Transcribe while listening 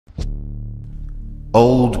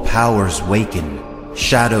Old powers waken,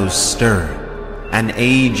 shadows stir. An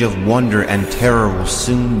age of wonder and terror will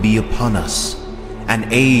soon be upon us. An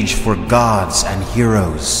age for gods and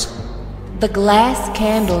heroes. The glass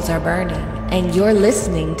candles are burning, and you're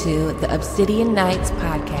listening to the Obsidian Nights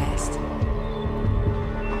podcast.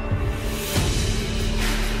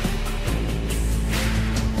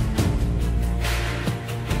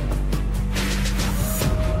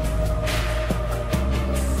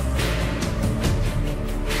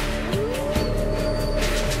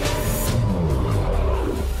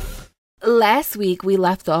 Last week, we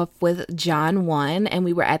left off with Jon 1, and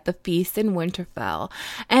we were at the feast in Winterfell.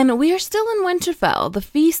 And we are still in Winterfell. The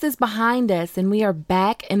feast is behind us, and we are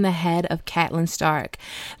back in the head of Catelyn Stark.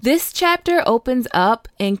 This chapter opens up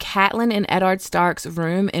in Catelyn and Eddard Stark's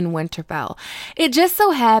room in Winterfell. It just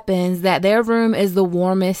so happens that their room is the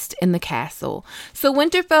warmest in the castle. So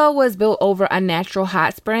Winterfell was built over a natural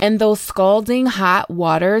hot spring, and those scalding hot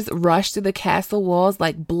waters rushed through the castle walls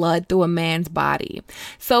like blood through a man's body.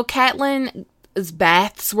 So Catelyn's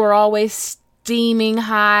baths were always steaming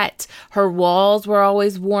hot. Her walls were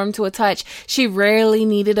always warm to a touch. She rarely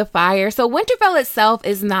needed a fire. So Winterfell itself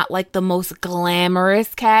is not like the most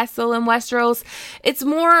glamorous castle in Westeros. It's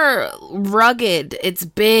more rugged. It's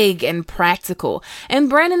big and practical.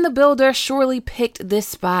 And Bran the Builder surely picked this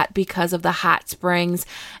spot because of the hot springs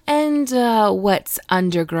and what's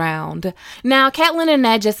underground. Now, Catelyn and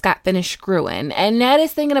Ned just got finished screwing, and Ned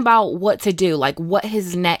is thinking about what to do, like what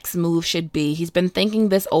his next move should be. He's been thinking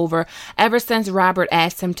this over ever since Robert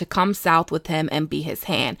asked him to come south with him and be his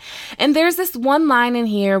hand. And there's this one line in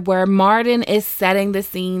here where Martin is setting the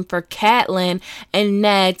scene for Catelyn and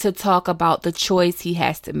Ned to talk about the choice he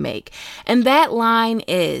has to make. And that line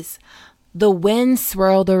is, "The wind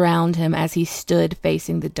swirled around him as he stood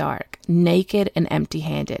facing the dark, naked and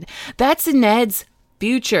empty-handed." That's Ned's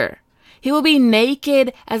future. He will be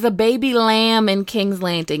naked as a baby lamb in King's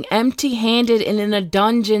Landing, empty-handed and in a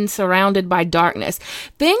dungeon surrounded by darkness.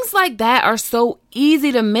 Things like that are so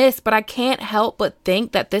easy to miss, but I can't help but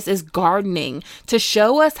think that this is gardening to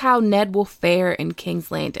show us how Ned will fare in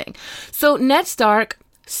King's Landing. So Ned Stark,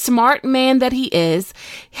 smart man that he is,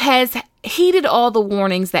 has heeded all the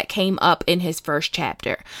warnings that came up in his first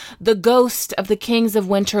chapter. The ghost of the Kings of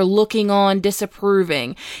Winter looking on,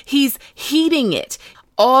 disapproving. He's heeding it.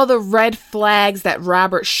 All the red flags that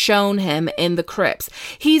Robert shown him in the crypts.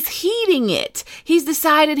 He's heeding it. He's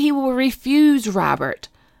decided he will refuse Robert.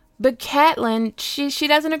 But Catelyn, she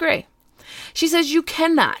doesn't agree. She says, "You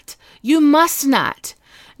cannot. You must not."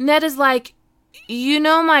 Ned is like, "You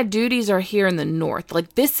know my duties are here in the north.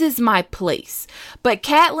 Like, this is my place." But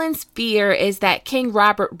Catelyn's fear is that King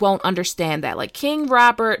Robert won't understand that. Like, King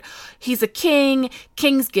Robert, he's a king.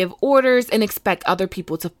 Kings give orders and expect other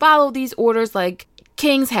people to follow these orders. Like,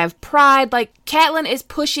 kings have pride. Like, Catelyn is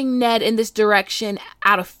pushing Ned in this direction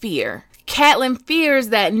out of fear. Catelyn fears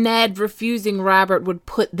that Ned refusing Robert would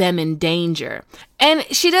put them in danger. And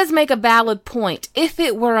she does make a valid point if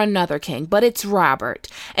it were another king, but it's Robert.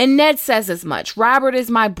 And Ned says as much. Robert is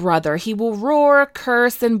my brother. He will roar,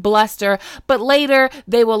 curse, and bluster, but later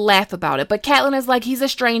they will laugh about it. But Catelyn is like, he's a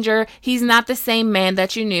stranger. He's not the same man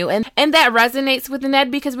that you knew. And that resonates with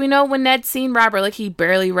Ned because we know when Ned's seen Robert, like, he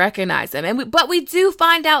barely recognized him. But we do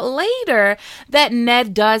find out later that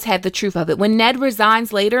Ned does have the truth of it. When Ned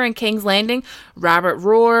resigns later in King's Landing, Robert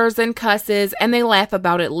roars and cusses, and they laugh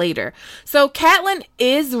about it later. So Catelyn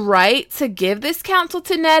is right to give this counsel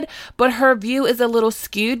to Ned, but her view is a little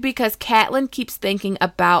skewed because Catelyn keeps thinking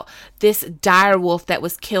about this direwolf that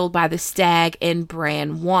was killed by the stag in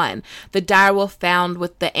Bran 1. The direwolf found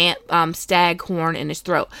with the stag horn in his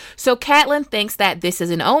throat. So Catelyn thinks that this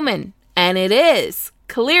is an omen, and it is.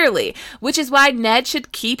 Clearly, which is why Ned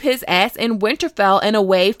should keep his ass in Winterfell and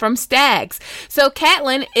away from stags. So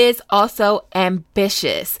Catelyn is also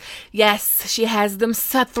ambitious. Yes, she has them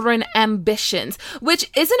Southern ambitions,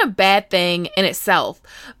 which isn't a bad thing in itself.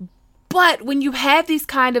 But when you have these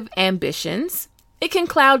kind of ambitions, it can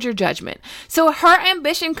cloud your judgment. So her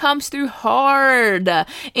ambition comes through hard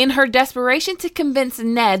in her desperation to convince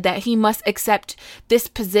Ned that he must accept this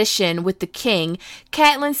position with the king.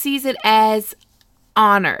 Catelyn sees it as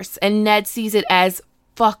honors, and Ned sees it as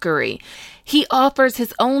fuckery. He offers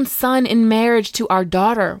his own son in marriage to our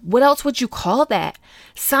daughter. What else would you call that?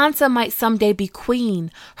 Sansa might someday be queen.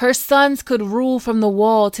 Her sons could rule from the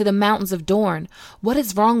Wall to the Mountains of Dorne. What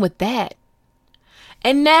is wrong with that?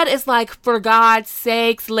 And Ned is like, for God's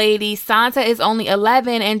sakes, lady, Sansa is only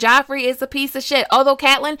 11 and Joffrey is a piece of shit. Although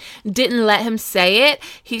Catelyn didn't let him say it,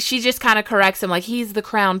 she just kind of corrects him like he's the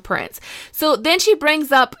crown prince. So then she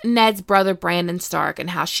brings up Ned's brother Brandon Stark and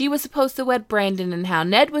how she was supposed to wed Brandon and how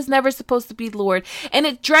Ned was never supposed to be Lord. And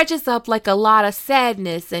it dredges up like a lot of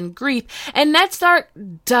sadness and grief. And Ned Stark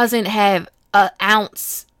doesn't have an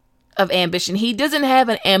ounce of ambition. He doesn't have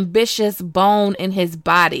an ambitious bone in his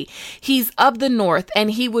body. He's of the North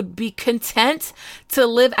and he would be content to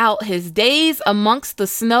live out his days amongst the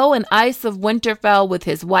snow and ice of Winterfell with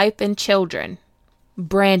his wife and children.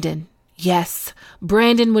 Brandon. Yes,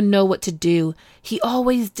 Brandon would know what to do. He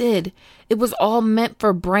always did. It was all meant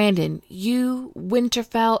for Brandon. You,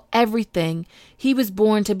 Winterfell, everything. He was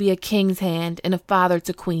born to be a king's hand and a father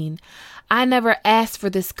to queen. I never asked for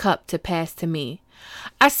this cup to pass to me.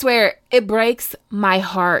 I swear, it breaks my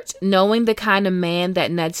heart knowing the kind of man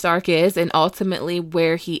that Ned Stark is and ultimately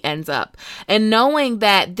where he ends up. And knowing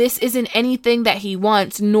that this isn't anything that he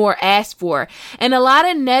wants nor asked for. And a lot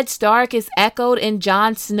of Ned Stark is echoed in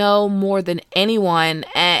Jon Snow more than anyone.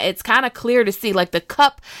 And it's kind of clear to see like the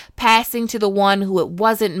cup passing to the one who it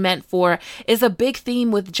wasn't meant for is a big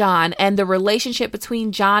theme with Jon and the relationship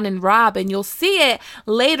between Jon and Robb. And you'll see it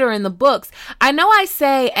later in the books. I know I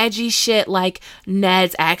say edgy shit like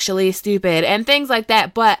Ned's actually stupid and things like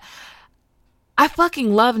that, but I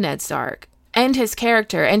fucking love Ned Stark and his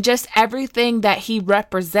character and just everything that he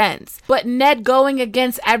represents. But Ned going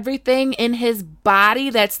against everything in his body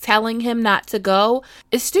that's telling him not to go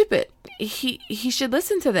is stupid. He should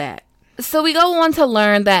listen to that. So we go on to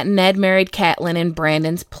learn that Ned married Catelyn in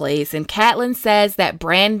Brandon's place, and Catelyn says that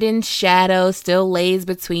Brandon's shadow still lays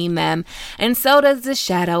between them, and so does the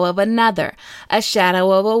shadow of another, a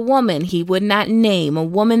shadow of a woman he would not name, a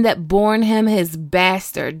woman that born him his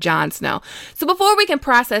bastard, Jon Snow. So before we can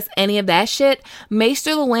process any of that shit,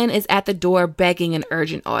 Maester Luwin is at the door begging an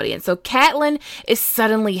urgent audience. So Catelyn is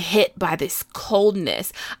suddenly hit by this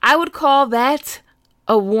coldness. I would call that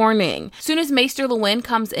a warning. Soon as Maester Luwin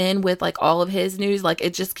comes in with like all of his news, like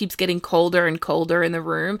it just keeps getting colder and colder in the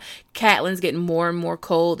room. Catelyn's getting more and more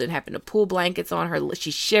cold and having to pull blankets on her.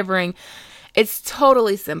 She's shivering. It's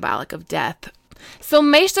totally symbolic of death. So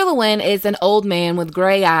Maester Luwin is an old man with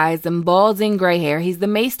gray eyes and balding gray hair. He's the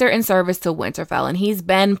maester in service to Winterfell, and he's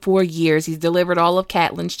been for years. He's delivered all of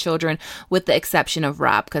Catelyn's children with the exception of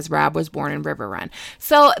Robb, because Robb was born in Riverrun.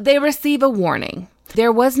 So they receive a warning.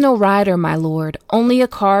 There was no rider, my lord, only a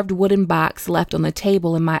carved wooden box left on the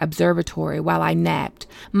table in my observatory while I napped.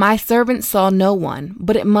 My servant saw no one,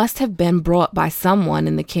 but it must have been brought by someone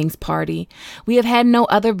in the king's party. We have had no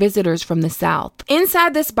other visitors from the south.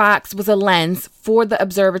 Inside this box was a lens for the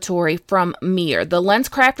observatory from Myr. The lens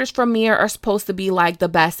crafters from Myr are supposed to be like the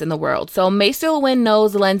best in the world. So Maester Luwin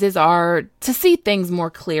knows lenses are to see things more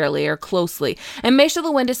clearly or closely. And Maester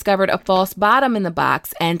Luwin discovered a false bottom in the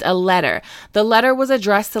box and a letter. The letter was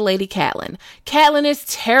addressed to Lady Catelyn. Catelyn is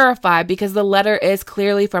terrified because the letter is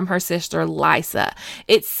clearly from her sister Lysa.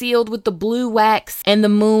 It's sealed with the blue wax and the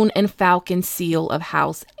moon and falcon seal of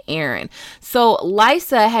House Aaron. So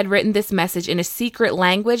Lysa had written this message in a secret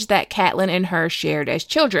language that Catelyn and her shared as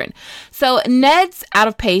children. So Ned's out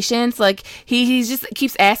of patience. Like he just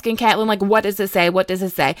keeps asking Catelyn, like, what does it say? What does it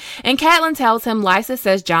say? And Catelyn tells him Lysa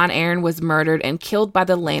says Jon Arryn was murdered and killed by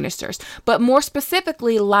the Lannisters. But more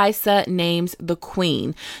specifically, Lysa names the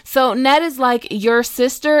Queen. So Ned is like, your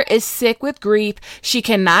sister is sick with grief. She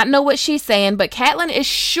cannot know what she's saying, but Catelyn is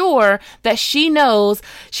sure that she knows.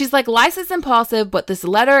 She's like, Lysa's impulsive, but this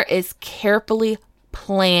letter is carefully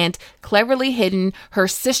planned, cleverly hidden. Her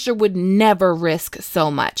sister would never risk so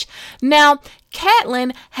much. Now,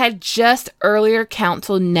 Catelyn had just earlier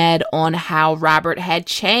counseled Ned on how Robert had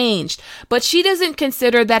changed, but she doesn't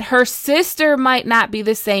consider that her sister might not be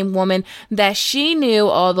the same woman that she knew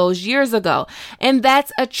all those years ago. And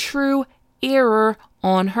that's a true error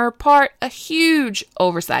on her part, a huge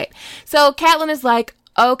oversight. So Catelyn is like,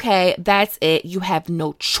 okay, that's it. You have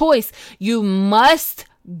no choice. You must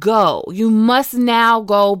go. You must now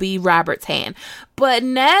go be Robert's hand. But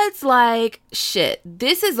Ned's like, shit,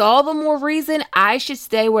 this is all the more reason I should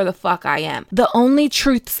stay where the fuck I am. The only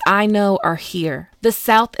truths I know are here. The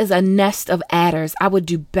South is a nest of adders I would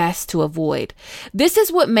do best to avoid. This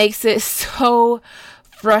is what makes it so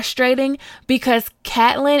frustrating, because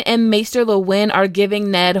Catelyn and Maester Luwin are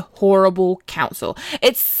giving Ned horrible counsel.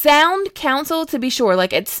 It's sound counsel, to be sure,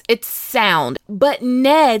 like it's sound, but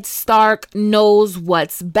Ned Stark knows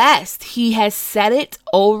what's best. He has said it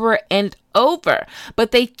over and over,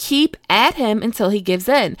 but they keep at him until he gives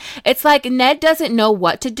in. It's like Ned doesn't know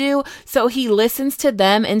what to do, so he listens to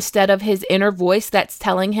them instead of his inner voice that's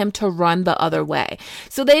telling him to run the other way.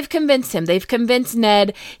 So they've convinced him. They've convinced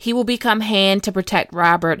Ned he will become hand to protect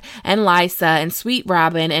Robert and Lysa and Sweet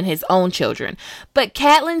Robin and his own children. But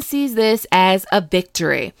Catelyn sees this as a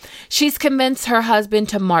victory. She's convinced her husband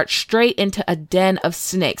to march straight into a den of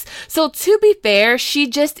snakes. So to be fair, she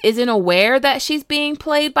just isn't aware that she's being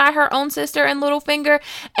played by her own sister and Littlefinger,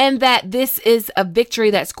 and that this is a victory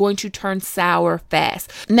that's going to turn sour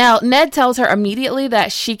fast. Now, Ned tells her immediately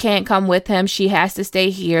that she can't come with him. She has to stay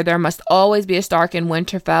here. There must always be a Stark in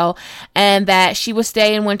Winterfell, and that she will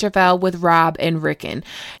stay in Winterfell with Robb and Rickon.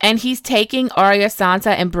 And he's taking Arya,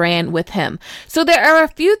 Sansa, and Bran with him. So there are a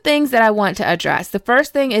few things that I want to address. The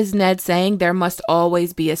first thing is Ned saying there must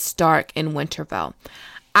always be a Stark in Winterfell.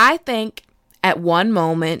 I think at one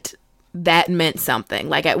moment that meant something.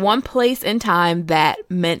 Like at one place in time that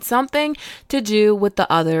meant something to do with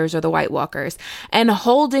the others or the White Walkers. And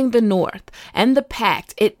holding the North and the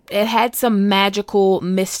Pact, it had some magical,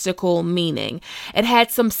 mystical meaning. It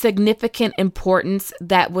had some significant importance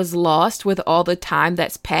that was lost with all the time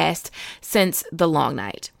that's passed since the Long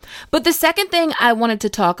Night. But the second thing I wanted to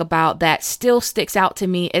talk about that still sticks out to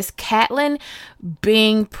me is Catelyn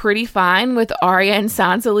being pretty fine with Arya and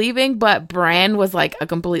Sansa leaving, but Bran was like a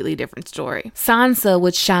completely different story. Sansa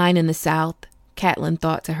would shine in the south, Catelyn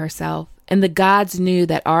thought to herself, and the gods knew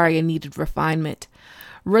that Arya needed refinement.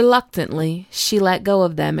 Reluctantly, she let go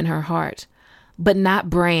of them in her heart. But not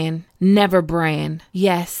Bran. Never Bran.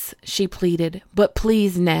 Yes, she pleaded, but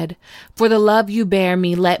please, Ned, for the love you bear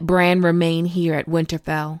me, let Bran remain here at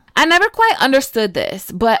Winterfell. I never quite understood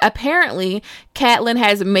this, but apparently Catelyn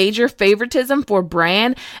has major favoritism for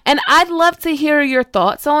Bran, and I'd love to hear your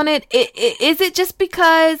thoughts on it. Is it just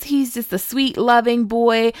because he's just a sweet, loving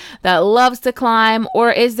boy that loves to climb,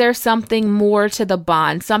 or is there something more to the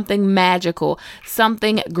bond, something magical,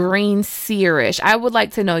 something green seerish? I would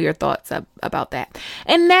like to know your thoughts about that.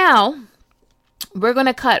 And now we're going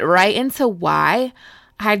to cut right into why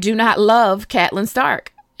I do not love Catelyn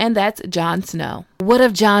Stark. And that's Jon Snow. What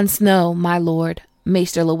of Jon Snow, my lord?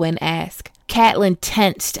 Maester Luwin asked. Catelyn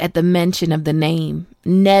tensed at the mention of the name.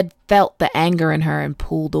 Ned felt the anger in her and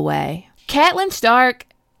pulled away. Catelyn Stark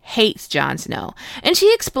hates Jon Snow, and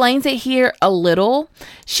she explains it here a little.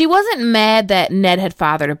 She wasn't mad that Ned had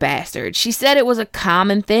fathered a bastard. She said it was a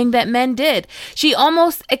common thing that men did. She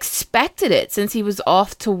almost expected it since he was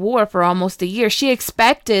off to war for almost a year. She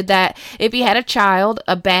expected that if he had a child,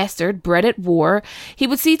 a bastard bred at war, he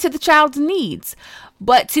would see to the child's needs.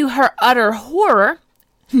 But to her utter horror,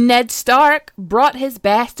 Ned Stark brought his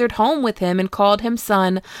bastard home with him and called him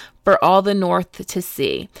son for all the North to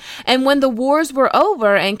see. And when the wars were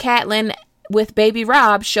over and Catelyn with baby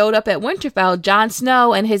Robb showed up at Winterfell, Jon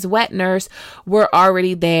Snow and his wet nurse were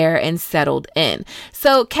already there and settled in.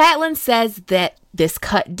 So Catelyn says that this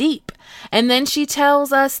cut deep. And then she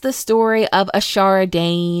tells us the story of Ashara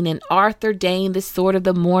Dayne and Arthur Dayne, the Sword of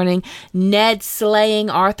the Morning, Ned slaying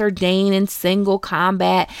Arthur Dayne in single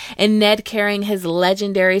combat, and Ned carrying his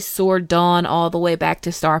legendary sword Dawn all the way back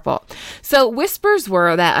to Starfall. So whispers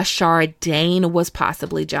were that Ashara Dayne was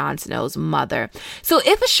possibly Jon Snow's mother. So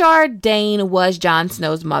if Ashara Dayne was Jon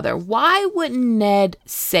Snow's mother, why wouldn't Ned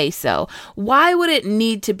say so? Why would it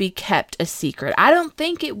need to be kept a secret? I don't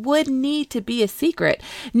think it would need to be a secret.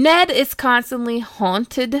 Ned is constantly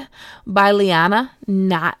haunted by Lyanna,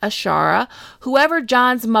 not Ashara. Whoever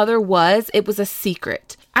Jon's mother was, it was a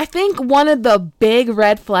secret. I think one of the big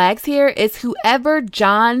red flags here is whoever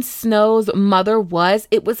Jon Snow's mother was,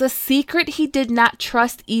 it was a secret he did not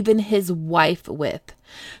trust even his wife with.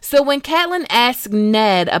 So when Catelyn asked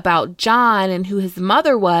Ned about Jon and who his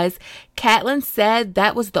mother was, Catelyn said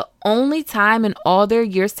that was the only time in all their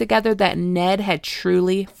years together that Ned had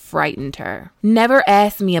truly frightened her. Never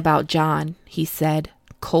ask me about Jon, he said,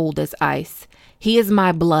 cold as ice. He is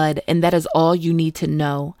my blood, and that is all you need to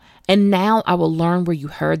know. And now I will learn where you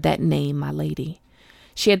heard that name, my lady.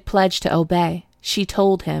 She had pledged to obey. She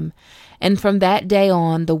told him. And from that day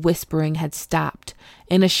on, the whispering had stopped,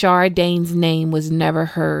 and Ashara Dayne's name was never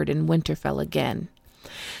heard in Winterfell again.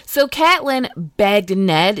 So Catelyn begged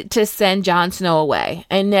Ned to send Jon Snow away,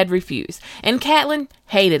 and Ned refused. And Catelyn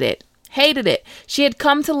hated it. She had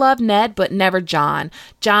come to love Ned, but never Jon.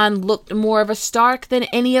 Jon looked more of a Stark than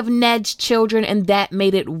any of Ned's children, and that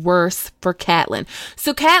made it worse for Catelyn.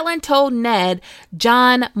 So Catelyn told Ned,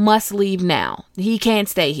 Jon must leave now. He can't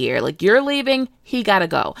stay here. Like, you're leaving, he gotta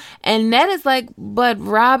go. And Ned is like, but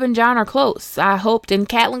Robb and Jon are close. I hoped. And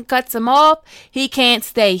Catelyn cuts him off. He can't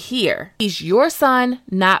stay here. He's your son,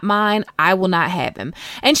 not mine. I will not have him.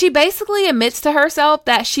 And she basically admits to herself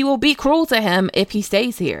that she will be cruel to him if he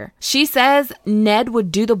stays here. She says Ned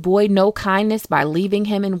would do the boy no kindness by leaving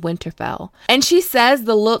him in Winterfell. And she says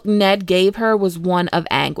the look Ned gave her was one of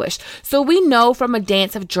anguish. So we know from A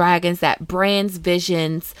Dance of Dragons that Bran's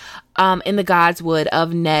visions in the Godswood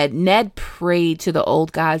of Ned prayed to the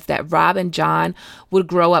old gods that Robb and Jon would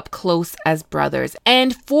grow up close as brothers.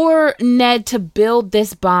 And for Ned to build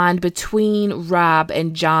this bond between Robb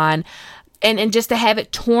and Jon, and just to have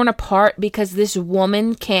it torn apart because this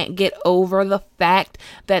woman can't get over the fact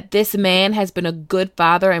that this man has been a good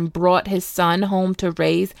father and brought his son home to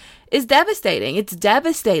raise, is devastating. It's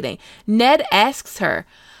devastating. Ned asks her,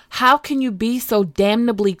 how can you be so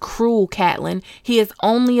damnably cruel, Catelyn? He is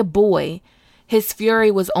only a boy. His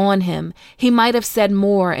fury was on him. He might have said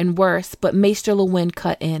more and worse, but Maester Luwin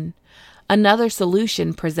cut in. Another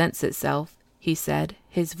solution presents itself, he said,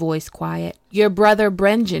 his voice quiet. Your brother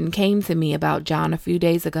Brenjen came to me about Jon a few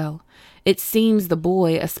days ago. It seems the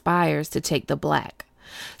boy aspires to take the Black.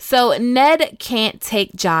 So Ned can't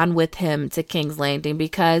take Jon with him to King's Landing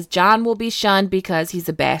because Jon will be shunned because he's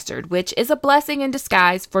a bastard, which is a blessing in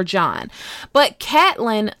disguise for Jon. But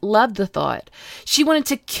Catelyn loved the thought. She wanted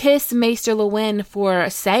to kiss Maester Luwin for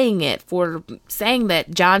saying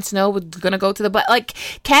that Jon Snow was going to go to the Black. Like,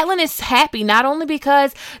 Catelyn is happy not only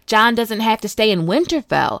because Jon doesn't have to stay in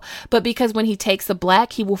Winterfell, but because when he takes the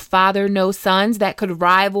Black, he will father no sons that could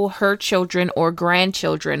rival her children or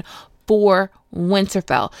grandchildren for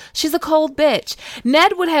Winterfell. She's a cold bitch.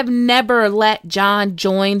 Ned would have never let Jon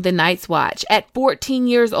join the Night's Watch at 14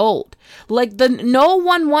 years old. Like, no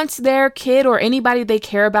one wants their kid or anybody they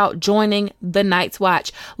care about joining the Night's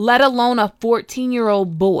Watch, let alone a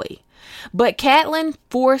 14-year-old boy. But Catelyn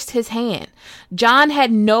forced his hand. Jon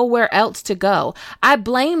had nowhere else to go. I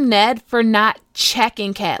blame Ned for not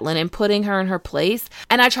checking Catelyn and putting her in her place.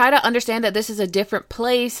 And I try to understand that this is a different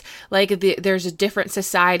place. Like, there's a different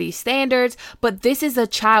society standards. But this is a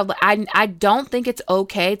child. I don't think it's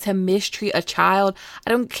okay to mistreat a child.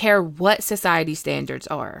 I don't care what society standards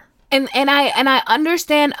are. And I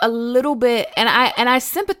understand a little bit, and I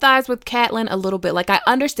sympathize with Catelyn a little bit. Like, I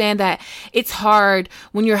understand that it's hard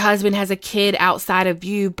when your husband has a kid outside of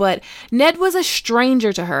you, but Ned was a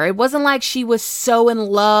stranger to her. It wasn't like she was so in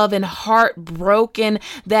love and heartbroken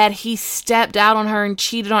that he stepped out on her and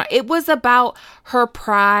cheated on her. It was about her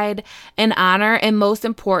pride and honor, and most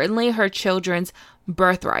importantly, her children's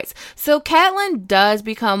birthrights. So Catelyn does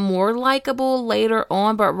become more likable later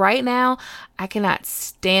on, but right now I cannot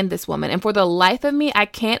stand this woman, and for the life of me I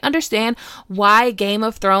can't understand why Game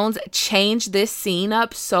of Thrones changed this scene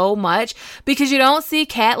up so much, because you don't see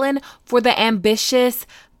Catelyn for the ambitious,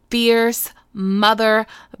 fierce mother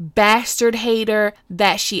bastard hater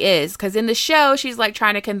that she is, because in the show she's like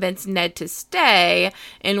trying to convince Ned to stay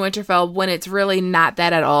in Winterfell when it's really not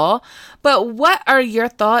that at all. But what are your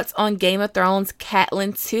thoughts on Game of Thrones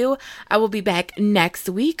Catelyn 2? I will be back next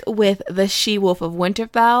week with the She-Wolf of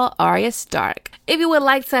Winterfell, Arya Stark. If you would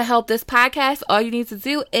like to help this podcast, all you need to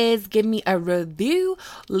do is give me a review,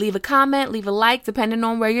 leave a comment, leave a like, depending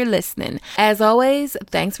on where you're listening. As always,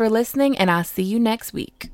 thanks for listening, and I'll see you next week.